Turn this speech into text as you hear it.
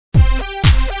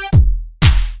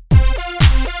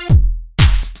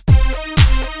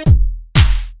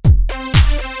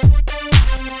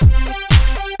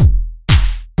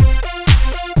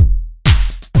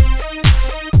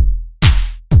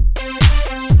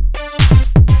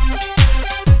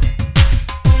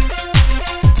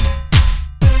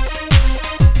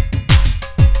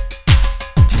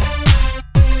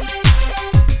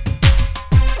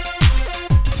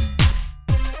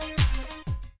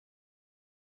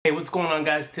Hey, what's going on,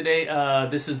 guys? Today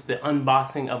this is the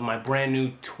unboxing of my brand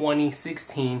new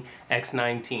 2016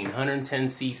 X19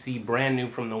 110cc, brand new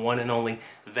from the one and only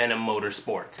Venom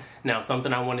Motorsports. Now,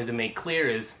 something I wanted to make clear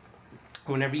is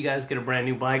whenever you guys get a brand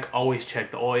new bike, always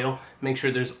check the oil. Make sure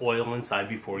there's oil inside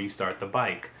before you start the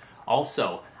bike.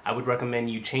 Also, I would recommend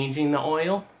you changing the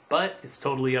oil, but it's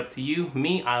totally up to you.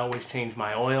 Me, I always change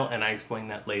my oil, and I explain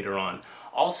that later on.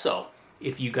 Also,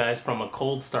 if you guys from a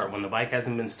cold start, when the bike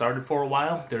hasn't been started for a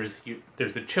while, there's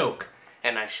the choke,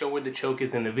 and I show where the choke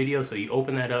is in the video. So you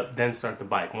open that up, then start the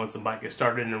bike. Once the bike is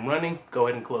started and running, go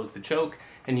ahead and close the choke,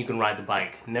 and you can ride the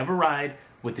bike. Never ride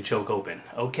with the choke open.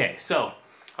 Okay, so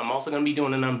I'm also going to be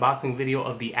doing an unboxing video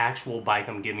of the actual bike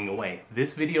I'm giving away.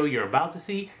 This video you're about to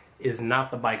see is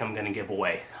not the bike I'm going to give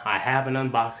away. I have an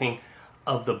unboxing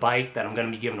of the bike that I'm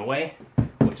going to be giving away,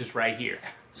 which is right here.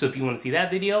 So if you want to see that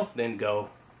video, then go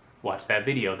watch that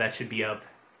video. That should be up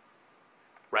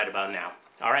right about now.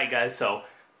 Alright guys, so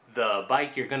the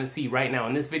bike you're going to see right now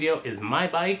in this video is my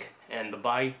bike, and the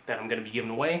bike that I'm going to be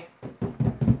giving away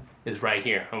is right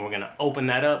here. And we're going to open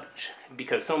that up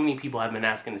because so many people have been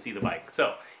asking to see the bike.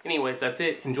 So anyways, that's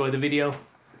it. Enjoy the video.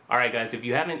 Alright guys, if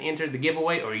you haven't entered the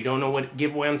giveaway or you don't know what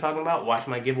giveaway I'm talking about, watch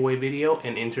my giveaway video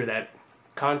and enter that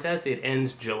contest. It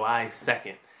ends July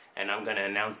 2nd, and I'm going to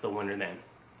announce the winner then.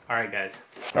 Alright guys.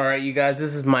 Alright you guys,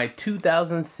 this is my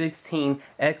 2016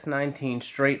 X19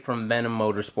 straight from Venom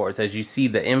Motorsports. As you see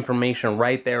the information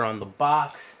right there on the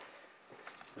box.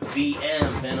 VM,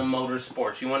 Venom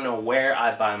Motorsports. You want to know where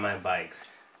I buy my bikes.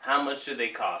 How much do they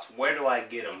cost? Where do I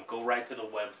get them? Go right to the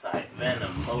website,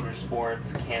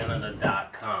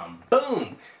 VenomMotorsportsCanada.com.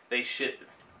 Boom! They ship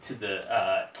to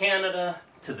the Canada,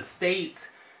 to the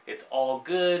States. It's all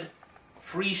good.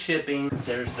 Free shipping.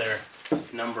 There's their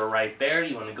number right there.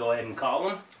 You want to go ahead and call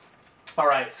them.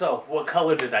 Alright, so what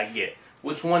color did I get?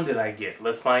 Which one did I get?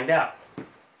 Let's find out.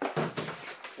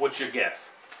 What's your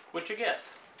guess? What's your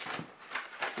guess?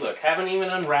 Look, haven't even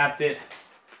unwrapped it.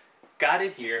 Got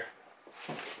it here.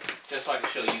 Just so I can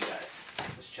show you guys.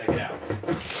 Let's check it out.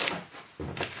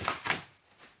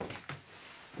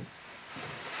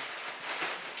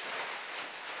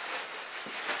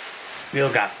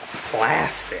 Still got the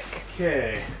plastic.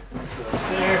 Okay, so up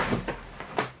there.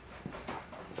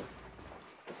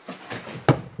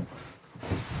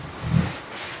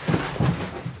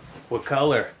 What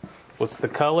color? What's the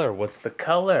color? What's the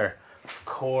color? Of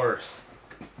course,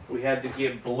 we had to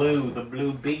get blue, the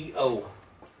blue BO.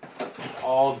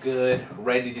 All good,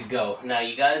 ready to go. Now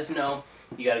you guys know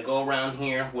you got to go around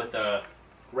here with a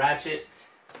ratchet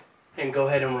and go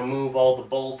ahead and remove all the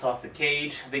bolts off the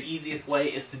cage. The easiest way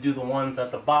is to do the ones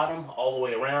at the bottom all the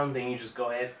way around. Then you just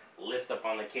go ahead, lift up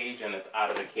on the cage, and it's out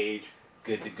of the cage,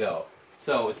 good to go.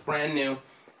 So it's brand new.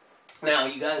 Now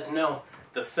you guys know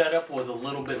the setup was a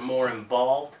little bit more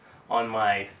involved on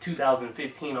my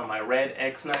 2015 on my red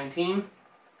X19.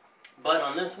 But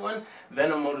on this one,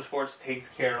 Venom Motorsports takes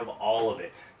care of all of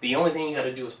it. The only thing you got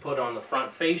to do is put on the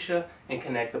front fascia and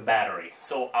connect the battery.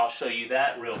 So I'll show you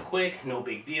that real quick, no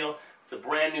big deal. It's a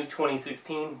brand new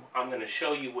 2016. I'm going to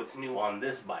show you what's new on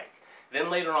this bike.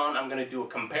 Then later on, I'm going to do a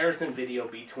comparison video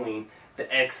between the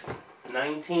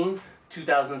X19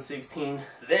 2016,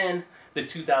 then the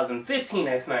 2015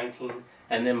 X19,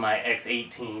 and then my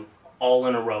X18, all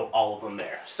in a row, all of them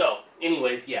there. So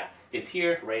anyways, yeah, it's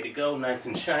here, ready to go, nice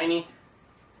and shiny.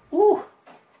 Woo!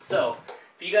 So,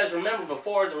 if you guys remember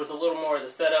before, there was a little more of the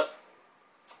setup.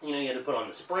 You know, you had to put on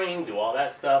the spring, do all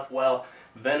that stuff. Well,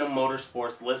 Venom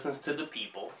Motorsports listens to the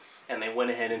people, and they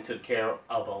went ahead and took care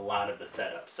of a lot of the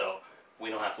setup. So, we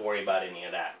don't have to worry about any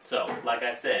of that. So, like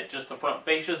I said, just the front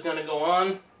fascia is going to go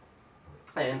on,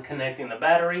 and connecting the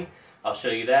battery. I'll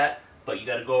show you that, but you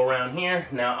got to go around here.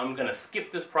 Now, I'm going to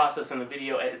skip this process in the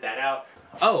video, edit that out.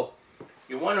 Oh!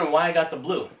 You're wondering why I got the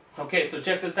blue. Okay, so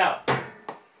check this out.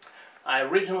 I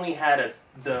originally had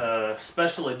the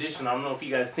special edition. I don't know if you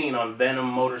guys seen on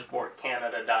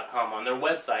VenomMotorsportsCanada.com. On their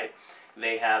website,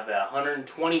 they have a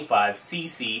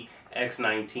 125cc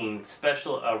X19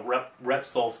 special,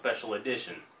 Repsol special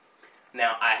edition.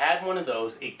 Now, I had one of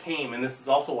those. It came, and this is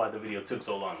also why the video took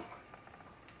so long.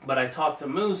 But I talked to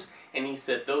Moose, and he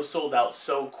said those sold out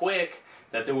so quick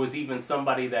that there was even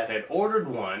somebody that had ordered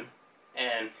one,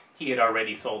 and he had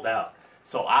already sold out.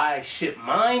 So I shipped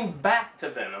mine back to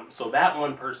Venom so that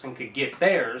one person could get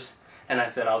theirs, and I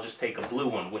said I'll just take a blue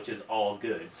one, which is all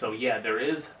good. So yeah, there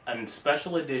is a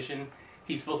special edition.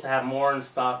 He's supposed to have more in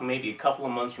stock maybe a couple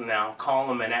of months from now. Call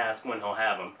him and ask when he'll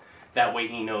have them. That way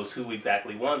he knows who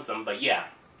exactly wants them. But yeah,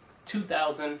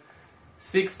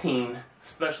 2016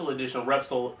 special edition,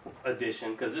 Repsol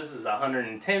edition, because this is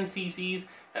 110 cc's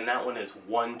and that one is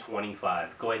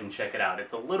 $125. Go ahead and check it out.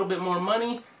 It's a little bit more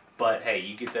money, but hey,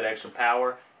 you get that extra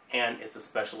power, and it's a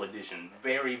special edition.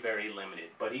 Very, very limited.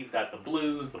 But he's got the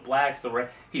blues, the blacks, the red.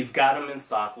 He's got them in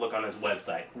stock. Look on his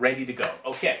website. Ready to go.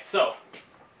 Okay, so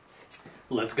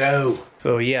let's go.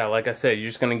 So yeah, like I said, you're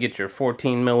just going to get your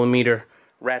 14mm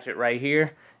ratchet right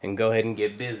here and go ahead and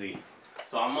get busy.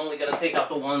 So I'm only going to take out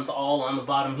the ones all on the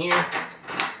bottom here,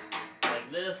 like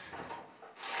this.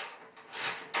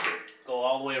 Go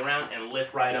all the way around and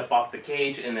lift right up off the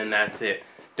cage, and then that's it.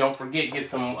 Don't forget, get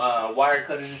some wire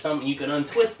cutters or something. You can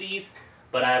untwist these,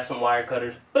 but I have some wire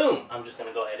cutters. Boom! I'm just going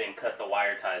to go ahead and cut the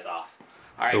wire ties off.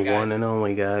 Alright, guys. The one and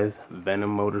only, guys,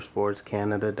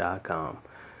 VenomMotorsportsCanada.com.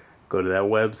 Go to that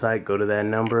website, go to that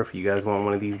number if you guys want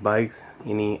one of these bikes.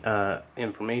 Any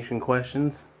information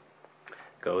questions,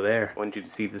 go there. I want you to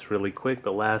see this really quick.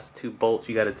 The last two bolts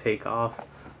you got to take off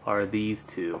are these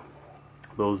two.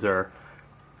 Those are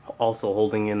also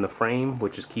holding in the frame,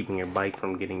 which is keeping your bike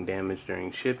from getting damaged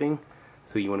during shipping.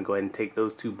 So you want to go ahead and take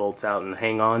those two bolts out and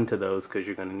hang on to those, because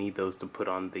you're going to need those to put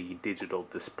on the digital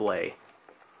display.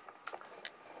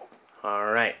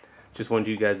 Alright, just wanted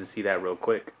you guys to see that real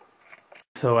quick.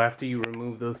 So after you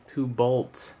remove those two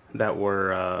bolts that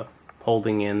were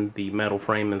holding in the metal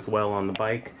frame as well on the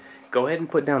bike, go ahead and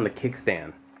put down the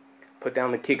kickstand. Put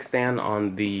down the kickstand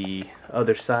on the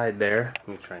other side there. Let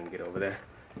me try and get over there.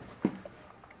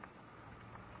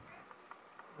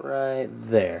 Right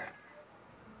there.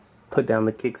 Put down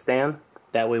the kickstand.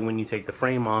 That way when you take the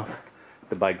frame off,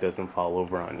 the bike doesn't fall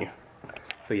over on you.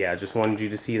 So yeah, I just wanted you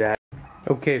to see that.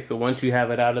 Okay, so once you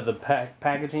have it out of the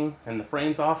packaging and the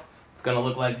frame's off, it's going to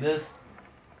look like this.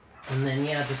 And then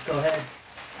yeah, just go ahead,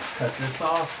 cut this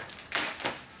off.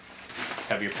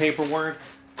 Have your paperwork.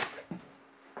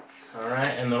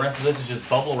 Alright, and the rest of this is just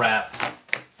bubble wrap.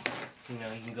 You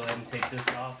know, you can go ahead and take this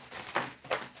off.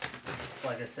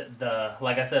 Like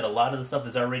I said, a lot of the stuff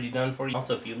is already done for you.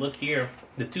 Also, if you look here,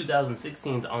 the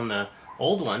 2016s on the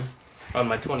old one, on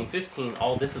my 2015,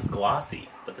 all this is glossy,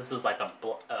 but this is like a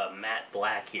matte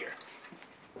black here.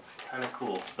 Kind of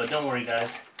cool. But don't worry,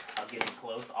 guys, I'll get it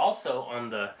close. Also, on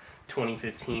the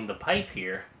 2015, the pipe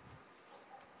here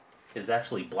is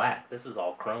actually black. This is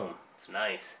all chrome. It's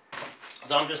nice.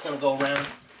 So I'm just gonna go around,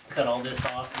 cut all this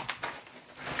off,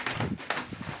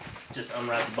 just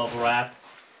unwrap the bubble wrap.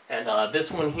 And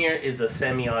this one here is a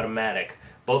semi-automatic.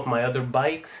 Both my other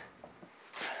bikes,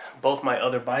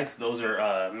 those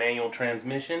are manual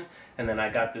transmission. And then I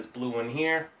got this blue one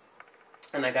here,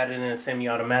 and I got it in a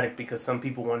semi-automatic because some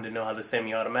people wanted to know how the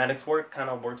semi-automatics work. Kind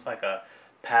of works like a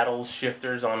paddles,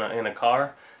 shifters in a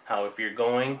car. How if you're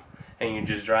going and you're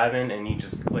just driving and you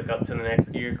just click up to the next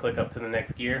gear, click up to the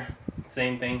next gear.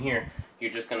 Same thing here.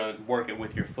 You're just gonna work it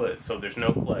with your foot. So there's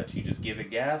no clutch. You just give it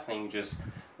gas and you just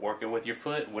work it with your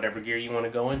foot. Whatever gear you want to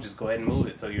go in, just go ahead and move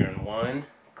it. So you're in 1,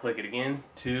 click it again,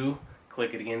 2,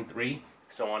 click it again, 3,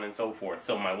 so on and so forth.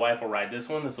 So my wife will ride this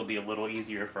one. This will be a little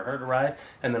easier for her to ride,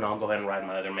 and then I'll go ahead and ride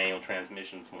my other manual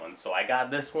transmissions one. So I got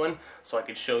this one so I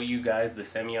could show you guys the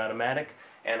semi-automatic,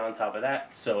 and on top of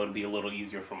that, so it'll be a little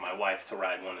easier for my wife to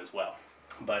ride one as well.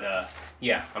 But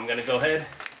yeah, I'm gonna go ahead,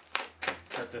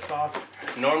 cut this off.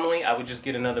 Normally I would just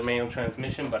get another manual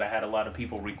transmission, but I had a lot of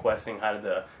people requesting how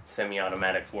the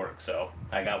semi-automatics work, so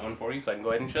I got one for you so I can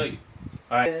go ahead and show you.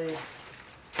 Alright,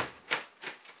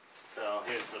 so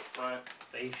here's the front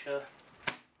fascia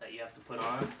that you have to put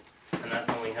on, and that's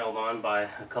only held on by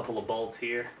a couple of bolts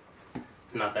here,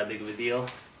 not that big of a deal.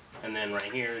 And then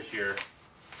right here is your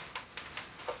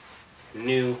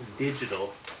new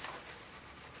digital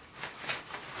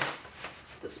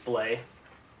display,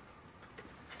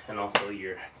 and also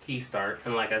your key start.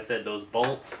 And like I said, those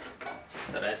bolts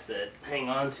that I said hang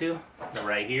on to, they're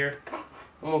right here,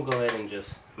 and we'll go ahead and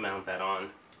just mount that on.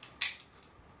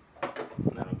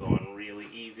 And that'll go on really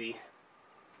easy,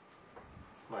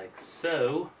 like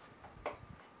so.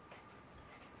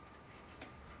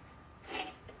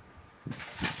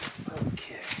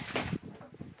 Okay,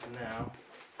 now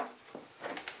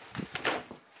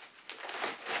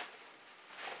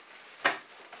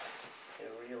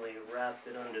wrapped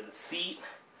it under the seat,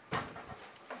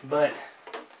 but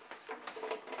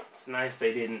it's nice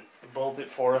they didn't bolt it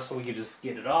for us so we could just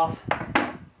get it off.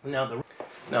 Now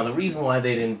the reason why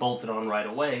they didn't bolt it on right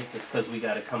away is because we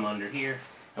got to come under here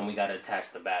and we got to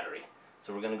attach the battery.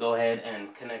 So we're going to go ahead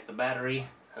and connect the battery,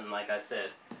 and like I said,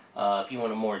 if you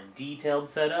want a more detailed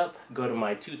setup, go to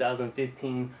my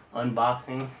 2015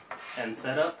 unboxing and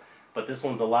setup, but this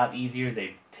one's a lot easier.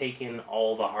 They've taken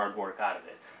all the hard work out of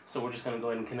it. So we're just going to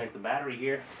go ahead and connect the battery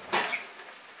here,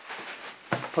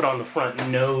 put on the front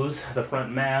nose, the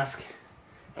front mask,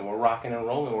 and we're rocking and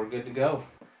rolling. We're good to go.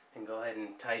 And go ahead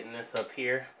and tighten this up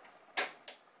here.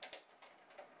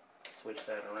 Switch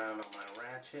that around on my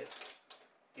ratchet.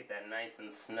 Get that nice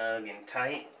and snug and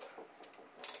tight.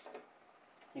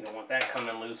 You don't want that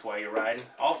coming loose while you're riding.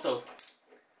 Also,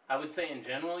 I would say in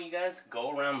general, you guys,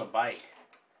 go around the bike.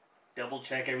 Double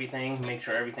check everything, make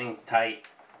sure everything's tight.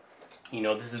 You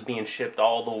know, this is being shipped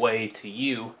all the way to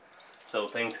you, so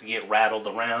things can get rattled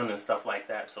around and stuff like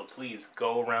that. So please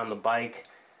go around the bike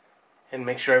and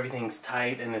make sure everything's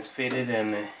tight and is fitted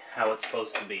and how it's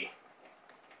supposed to be.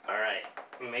 Alright,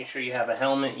 make sure you have a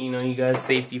helmet. You know, you guys,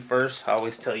 safety first. I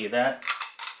always tell you that.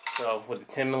 So with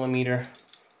the 10mm,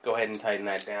 go ahead and tighten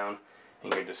that down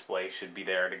and your display should be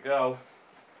there to go.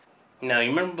 Now,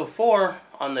 you remember before,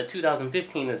 on the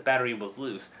 2015, this battery was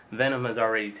loose. Venom has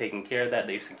already taken care of that.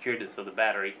 They've secured it so the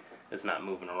battery is not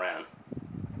moving around.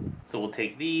 So we'll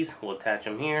take these, we'll attach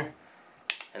them here,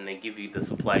 and they give you the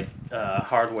supply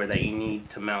hardware that you need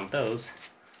to mount those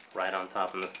right on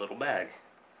top in this little bag.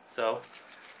 So,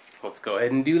 let's go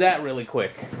ahead and do that really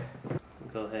quick.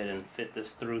 Go ahead and fit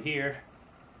this through here.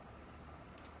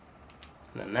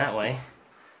 And then that way,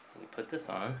 when you put this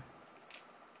on,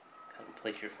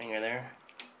 place your finger there.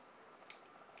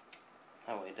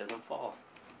 That way it doesn't fall.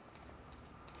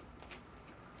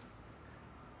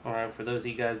 Alright, for those of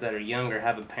you guys that are younger,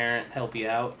 have a parent help you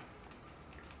out.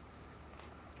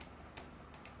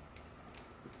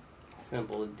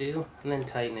 Simple to do. And then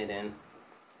tighten it in.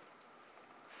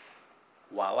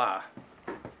 Voila.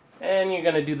 And you're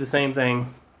going to do the same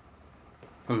thing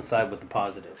on the side with the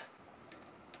positive.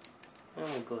 And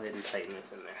we'll go ahead and tighten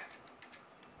this in there.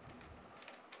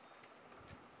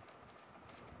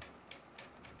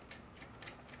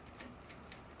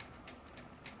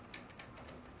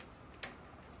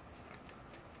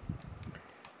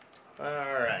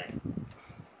 Alright.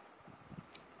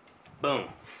 Boom.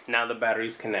 Now the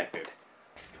battery's connected.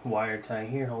 Wire tie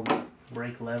here, hold the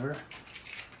brake lever.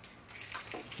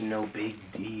 No big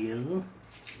deal.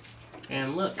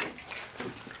 And look.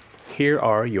 Here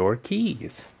are your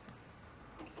keys.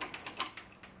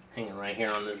 Hanging right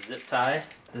here on the zip tie.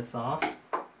 This off.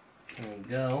 There we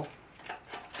go.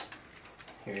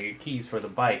 Here are your keys for the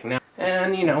bike. Now,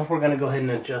 and you know, we're going to go ahead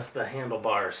and adjust the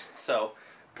handlebars. So,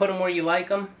 put them where you like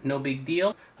them, no big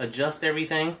deal. Adjust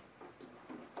everything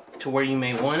to where you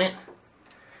may want it,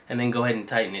 and then go ahead and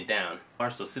tighten it down.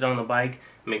 So sit on the bike,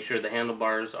 make sure the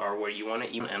handlebars are where you want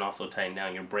it, and also tighten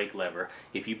down your brake lever.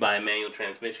 If you buy a manual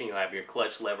transmission, you'll have your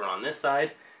clutch lever on this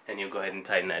side, and you'll go ahead and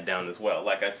tighten that down as well.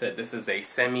 Like I said, this is a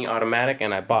semi-automatic,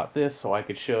 and I bought this so I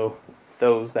could show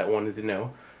those that wanted to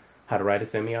know how to ride a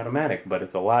semi-automatic. But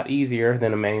it's a lot easier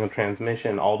than a manual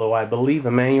transmission, although I believe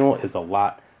a manual is a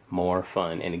lot more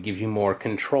fun, and it gives you more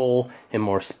control and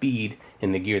more speed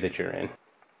in the gear that you're in.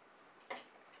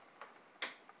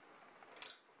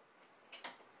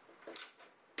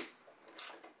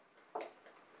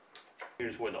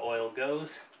 Here's where the oil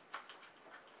goes,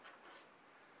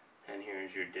 and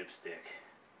here's your dipstick.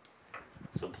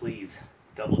 So please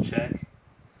double check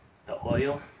the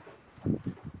oil,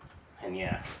 and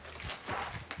yeah,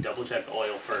 double check the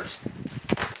oil first.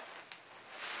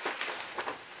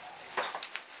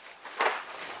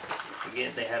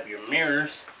 Forget they have your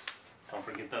mirrors. Don't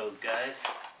forget those, guys.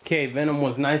 Okay, Venom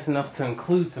was nice enough to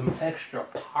include some extra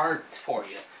parts for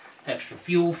you. Extra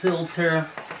fuel filter.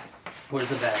 Where's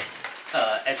the bag?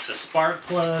 Extra spark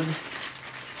plug.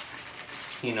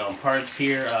 You know, parts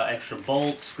here. Extra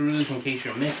bolts, screws in case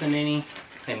you're missing any.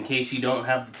 In case you don't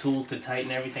have the tools to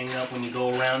tighten everything up when you go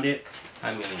around it.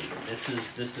 I mean, this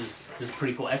is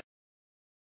pretty cool.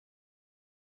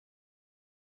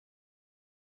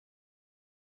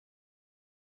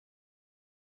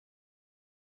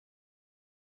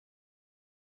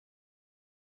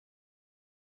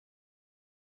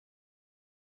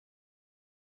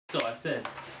 So I said,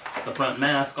 the front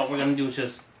mask, all we're going to do is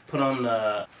just put on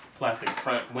the plastic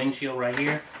front windshield right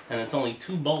here, and it's only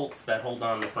 2 bolts that hold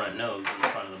on the front nose in the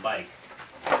front of the bike.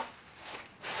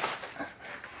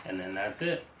 And then that's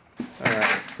it.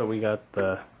 Alright, so we got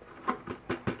the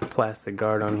plastic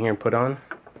guard on here put on.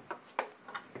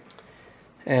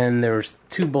 And there's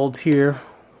 2 bolts here,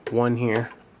 1 here,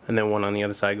 and then 1 on the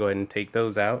other side. Go ahead and take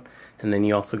those out. And then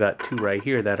you also got 2 right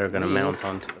here that are going to mount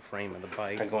onto the frame of the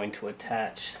bike. Are going to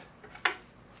attach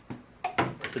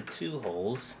to 2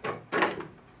 holes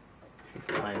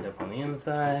lined up on the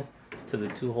inside to the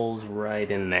 2 holes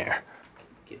right in there.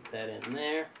 Get that in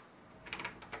there.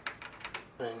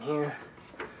 In here.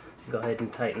 Go ahead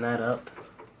and tighten that up.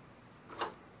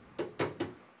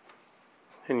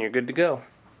 And you're good to go.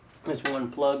 There's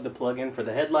 1 plug, the plug-in for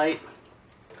the headlight.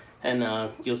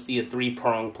 And you'll see a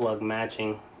 3-prong plug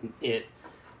matching it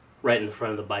right in the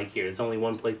front of the bike here. There's only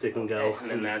one place it can go,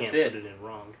 and that's you can't put it in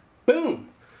wrong. Boom!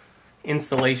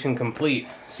 Installation complete.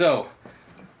 So,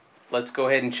 let's go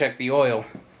ahead and check the oil.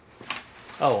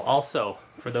 Oh, also,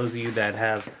 for those of you that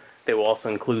have, they will also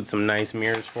include some nice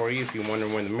mirrors for you. If you wonder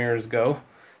where the mirrors go,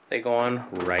 they go on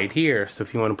right here. So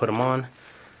if you want to put them on,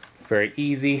 it's very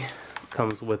easy.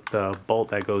 Comes with the bolt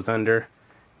that goes under.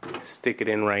 Stick it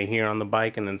in right here on the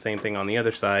bike, and then same thing on the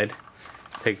other side.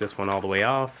 Take this one all the way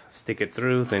off, stick it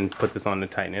through, then put this on to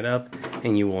tighten it up,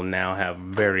 and you will now have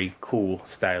very cool,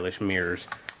 stylish mirrors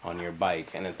on your bike.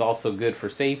 And it's also good for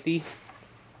safety.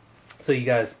 So you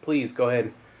guys, please go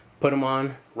ahead, put them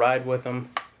on, ride with them.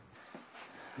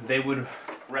 They would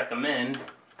recommend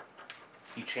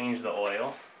you change the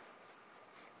oil,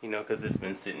 you know, because it's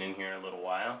been sitting in here a little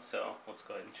while. So let's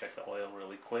go ahead and check the oil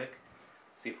really quick.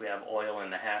 See if we have oil in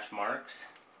the hash marks.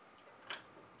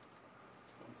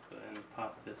 So let's go ahead and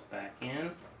pop this back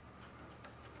in.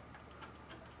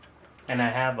 And I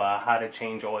have a how to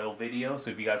change oil video,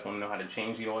 so if you guys want to know how to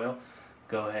change the oil,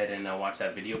 go ahead and watch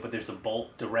that video. But there's a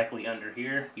bolt directly under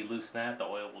here. You loosen that, the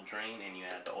oil will drain, and you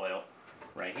add the oil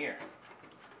right here.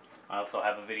 I also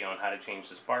have a video on how to change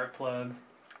the spark plug,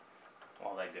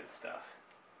 all that good stuff.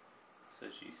 So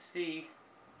as you see,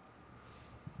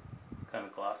 it's kind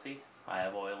of glossy. I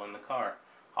have oil in the car.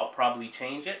 I'll probably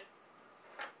change it,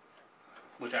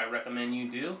 which I recommend you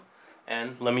do.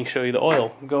 And let me show you the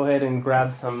oil. Go ahead and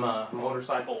grab some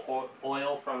motorcycle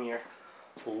oil from your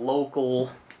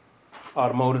local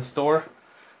automotive store.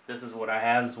 This is what I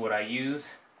have, this is what I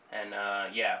use. And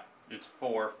yeah, it's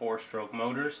for 4-stroke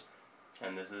motors.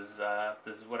 And this is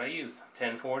what I use,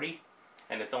 1040.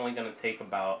 And it's only going to take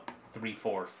about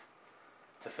 3/4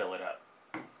 to fill it up.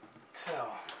 So,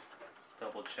 let's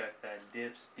double check that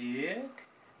dipstick.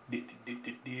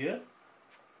 Dip.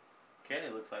 Okay,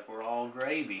 it looks like we're all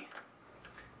gravy.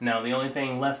 Now the only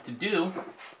thing left to do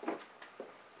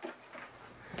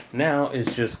now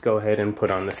is just go ahead and put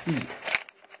on the seat.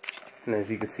 And as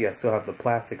you can see, I still have the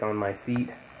plastic on my seat.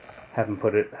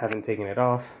 Haven't taken it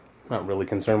off. Not really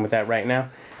concerned with that right now.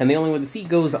 And the only way the seat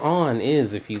goes on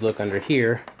is if you look under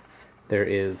here, there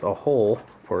is a hole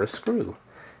for a screw.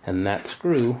 And that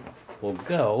screw will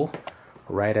go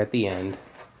right at the end,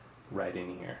 right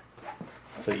in here.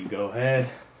 So you go ahead,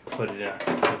 put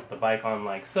the bike on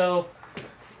like so,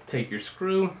 take your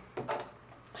screw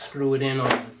it in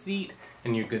on the seat,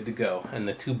 and you're good to go. And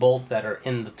the 2 bolts that are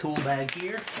in the tool bag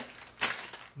here,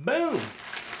 boom!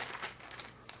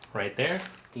 Right there.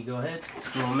 You go ahead,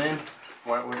 screw them in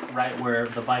right where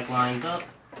the bike lines up,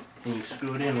 and you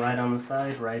screw it in right on the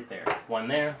side, right there. One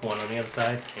there, one on the other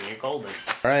side, and you're golden.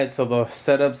 Alright, so the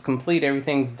setup's complete,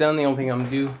 everything's done. The only thing I'm gonna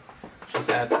do is just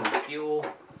add some fuel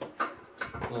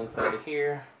inside of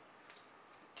here.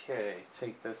 Okay,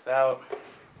 take this out.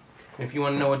 If you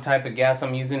want to know what type of gas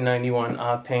I'm using, 91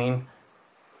 octane.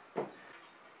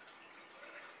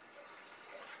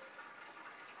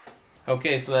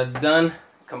 Okay, so that's done,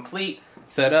 complete,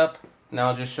 set up. Now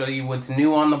I'll just show you what's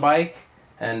new on the bike.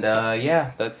 And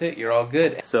yeah, that's it, you're all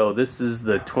good. So this is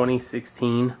the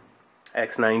 2016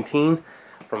 X19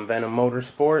 from Venom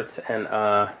Motorsports. And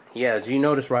yeah, as you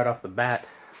notice right off the bat,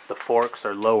 the forks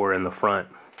are lower in the front.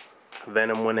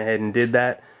 Venom went ahead and did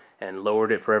that and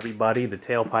lowered it for everybody. The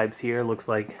tailpipes here looks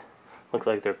like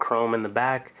they're chrome in the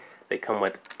back. They come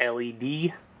with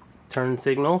LED turn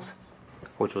signals,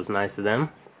 which was nice of them.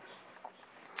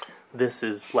 This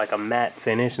is like a matte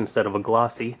finish instead of a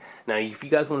glossy. Now if you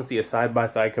guys want to see a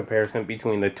side-by-side comparison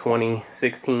between the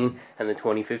 2016 and the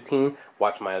 2015,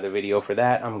 watch my other video for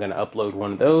that. I'm going to upload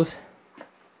one of those.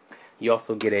 You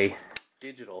also get a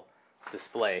digital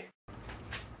display.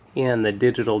 And the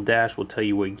digital dash will tell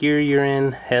you what gear you're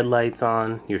in, headlights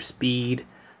on, your speed,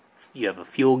 you have a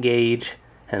fuel gauge,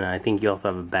 and I think you also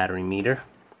have a battery meter.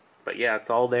 But yeah, it's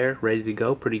all there, ready to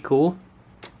go, pretty cool.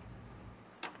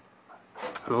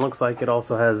 And it looks like it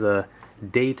also has a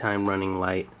daytime running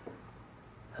light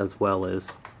as well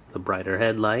as the brighter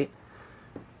headlight.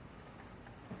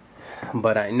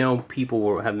 But I know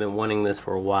people have been wanting this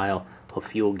for a while, a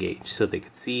fuel gauge, so they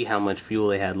could see how much fuel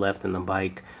they had left in the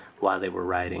bike while they were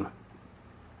riding.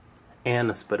 And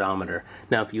a speedometer.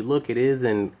 Now if you look, it is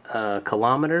in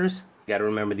kilometers. You gotta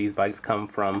remember these bikes come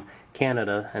from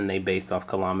Canada and they base off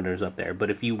kilometers up there. But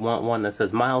if you want one that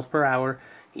says miles per hour,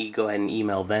 you go ahead and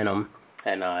email Venom.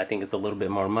 And I think it's a little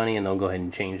bit more money, and they'll go ahead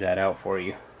and change that out for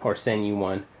you, or send you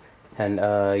one. And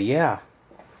yeah,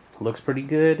 looks pretty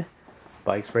good.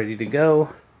 Bike's ready to go.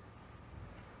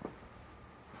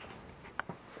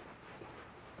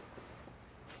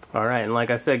 Alright, and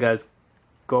like I said, guys,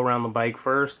 go around the bike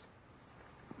first.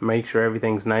 Make sure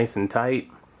everything's nice and tight.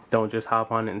 Don't just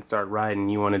hop on it and start riding.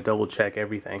 You want to double check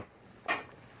everything.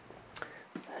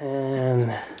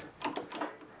 And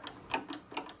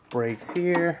brakes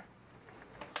here.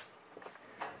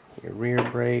 Your rear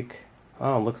brake.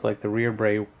 Oh, looks like the rear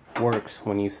brake works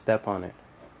when you step on it.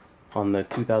 On the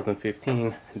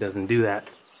 2015, it doesn't do that.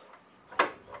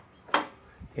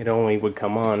 It only would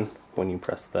come on when you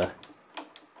press the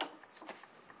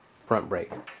front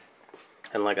brake.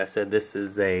 And like I said, this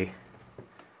is a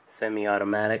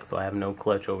semi-automatic, so I have no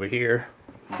clutch over here,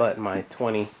 but my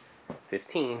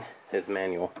 2015 is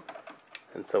manual,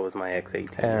 and so is my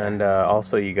X19. And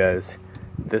also, you guys,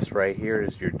 this right here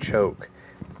is your choke.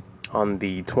 On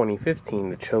the 2015,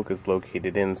 the choke is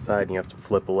located inside, and you have to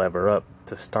flip a lever up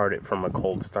to start it from a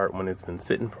cold start when it's been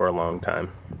sitting for a long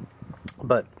time.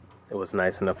 But it was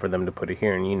nice enough for them to put it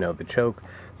here, and you know the choke.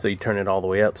 So you turn it all the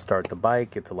way up, start the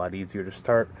bike. It's a lot easier to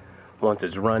start. Once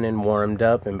it's running, warmed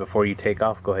up, and before you take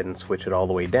off, go ahead and switch it all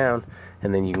the way down,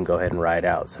 and then you can go ahead and ride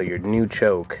out. So your new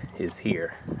choke is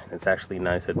here. And it's actually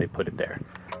nice that they put it there.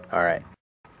 Alright.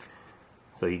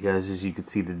 So you guys, as you can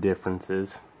see the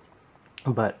differences.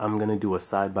 But I'm going to do a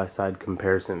side-by-side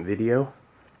comparison video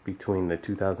between the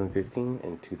 2015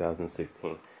 and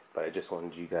 2016. But I just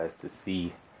wanted you guys to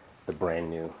see the brand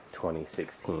new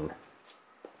 2016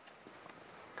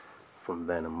 from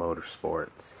Venom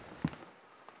Motorsports.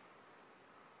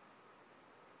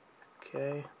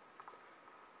 Okay.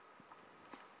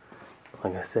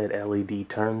 Like I said, LED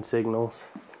turn signals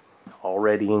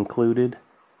already included.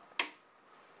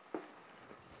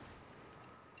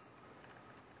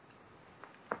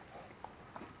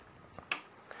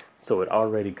 So it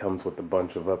already comes with a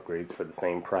bunch of upgrades for the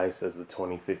same price as the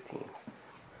 2015s.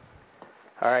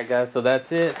 Alright guys, so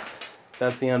that's it.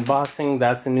 That's the unboxing.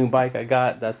 That's the new bike I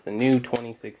got. That's the new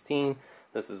 2016.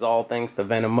 This is all thanks to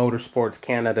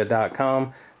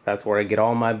VenomMotorsportsCanada.com. That's where I get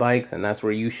all my bikes, and that's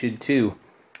where you should too.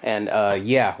 And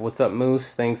yeah, what's up,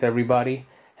 Moose? Thanks everybody.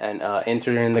 And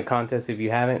enter in the contest if you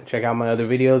haven't. Check out my other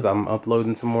videos. I'm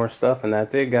uploading some more stuff, and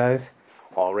that's it, guys.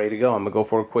 All ready to go. I'm gonna go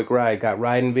for a quick ride. Got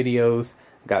riding videos.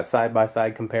 Got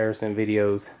side-by-side comparison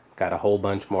videos. Got a whole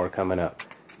bunch more coming up.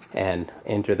 And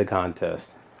enter the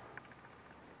contest.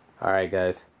 Alright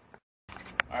guys.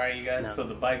 Alright you guys, so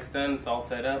the bike's done. It's all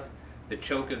set up. The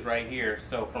choke is right here.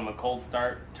 So from a cold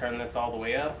start, turn this all the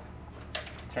way up.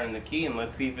 Turn the key and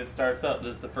let's see if it starts up.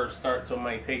 This is the first start, so it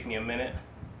might take me a minute.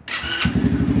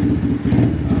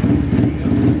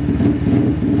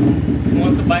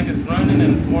 Once the bike is running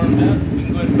and it's warmed up, you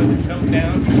can go ahead and put the choke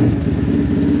down.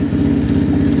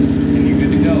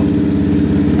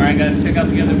 Alright guys, check out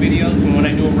the other videos, and when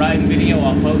I do a riding video,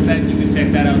 I'll post that and you can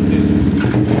check that out too.